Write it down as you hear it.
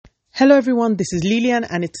Hello everyone, this is Lillian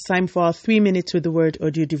and it's time for our 3 minutes with the word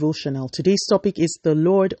audio devotional. Today's topic is the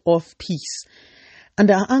Lord of Peace. And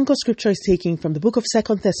our anchor scripture is taken from the book of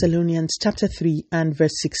 2 Thessalonians chapter 3 and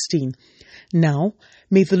verse 16. Now,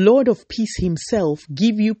 may the Lord of peace himself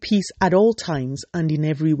give you peace at all times and in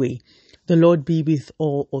every way. The Lord be with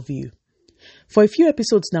all of you. For a few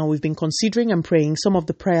episodes now, we've been considering and praying some of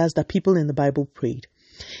the prayers that people in the Bible prayed.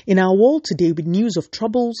 In our world today, with news of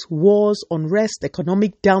troubles, wars, unrest,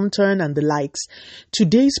 economic downturn, and the likes,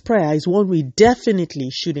 today's prayer is one we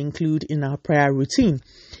definitely should include in our prayer routine.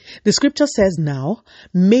 The scripture says now,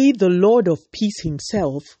 may the Lord of peace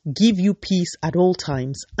himself give you peace at all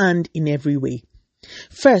times and in every way.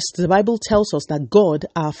 First, the Bible tells us that God,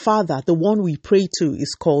 our Father, the one we pray to,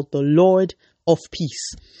 is called the Lord of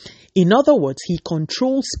peace. In other words, he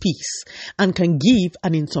controls peace and can give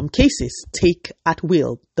and in some cases take at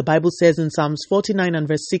will. The Bible says in Psalms 49 and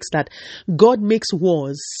verse 6 that God makes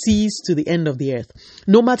wars cease to the end of the earth.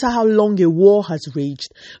 No matter how long a war has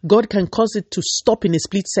raged, God can cause it to stop in a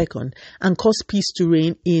split second and cause peace to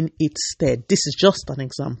reign in its stead. This is just an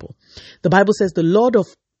example. The Bible says the Lord of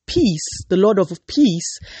peace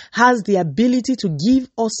has the ability to give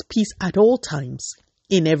us peace at all times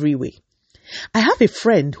in every way. I have a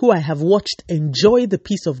friend who I have watched enjoy the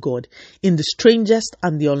peace of God in the strangest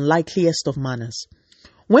and the unlikeliest of manners.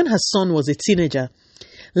 When her son was a teenager,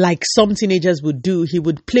 like some teenagers would do, he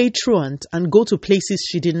would play truant and go to places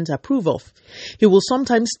she didn't approve of. He will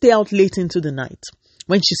sometimes stay out late into the night.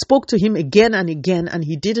 When she spoke to him again and again and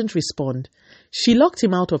he didn't respond, she locked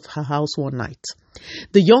him out of her house one night.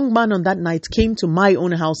 The young man on that night came to my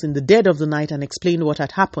own house in the dead of the night and explained what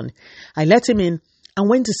had happened. I let him in and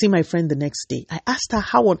went to see my friend the next day. I asked her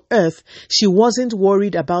how on earth she wasn't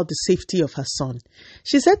worried about the safety of her son.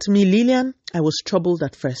 She said to me, Lillian, I was troubled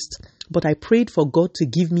at first, but I prayed for God to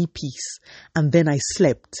give me peace, and then I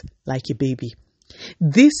slept like a baby.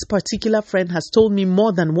 This particular friend has told me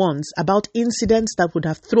more than once about incidents that would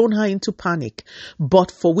have thrown her into panic, but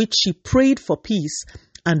for which she prayed for peace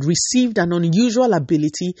and received an unusual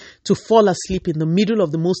ability to fall asleep in the middle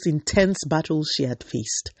of the most intense battles she had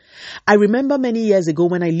faced. I remember many years ago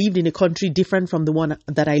when I lived in a country different from the one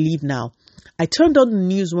that I live now. I turned on the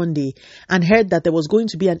news one day and heard that there was going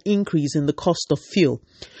to be an increase in the cost of fuel.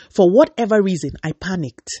 For whatever reason, I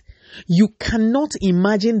panicked. You cannot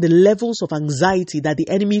imagine the levels of anxiety that the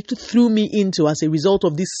enemy threw me into as a result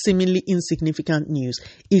of this seemingly insignificant news.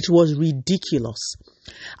 It was ridiculous.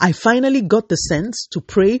 I finally got the sense to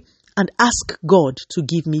pray and ask God to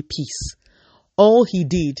give me peace. All he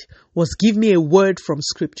did was give me a word from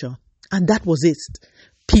scripture, and that was it.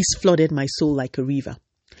 Peace flooded my soul like a river.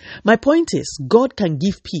 My point is, God can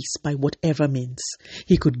give peace by whatever means.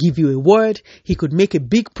 He could give you a word. He could make a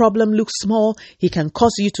big problem look small. He can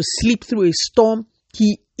cause you to sleep through a storm.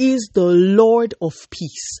 He is the Lord of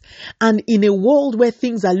peace. And in a world where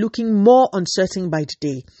things are looking more uncertain by the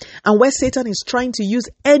day, and where Satan is trying to use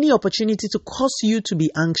any opportunity to cause you to be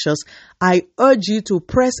anxious, I urge you to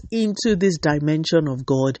press into this dimension of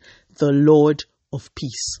God, the Lord of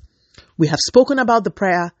peace. We have spoken about the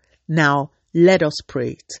prayer. Now, let us pray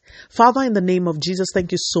it. Father, in the name of Jesus,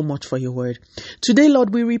 thank you so much for your word. Today,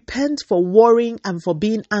 Lord, we repent for worrying and for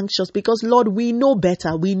being anxious because, Lord, we know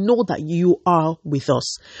better. We know that you are with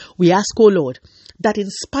us. We ask, oh Lord, that in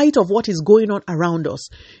spite of what is going on around us,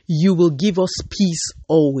 you will give us peace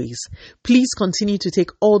always. Please continue to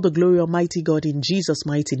take all the glory, Almighty God, in Jesus'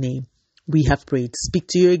 mighty name. We have prayed. Speak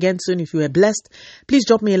to you again soon. If you are blessed, please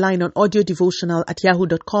drop me a line on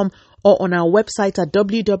audiodevotional@yahoo.com or on our website at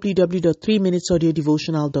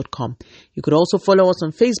www.3minutesaudiodevotional.com. You could also follow us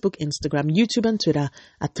on Facebook, Instagram, YouTube, and Twitter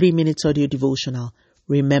at 3 Minutes Audio Devotional.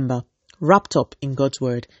 Remember, wrapped up in God's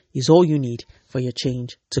word is all you need for your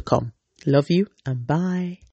change to come. Love you and bye.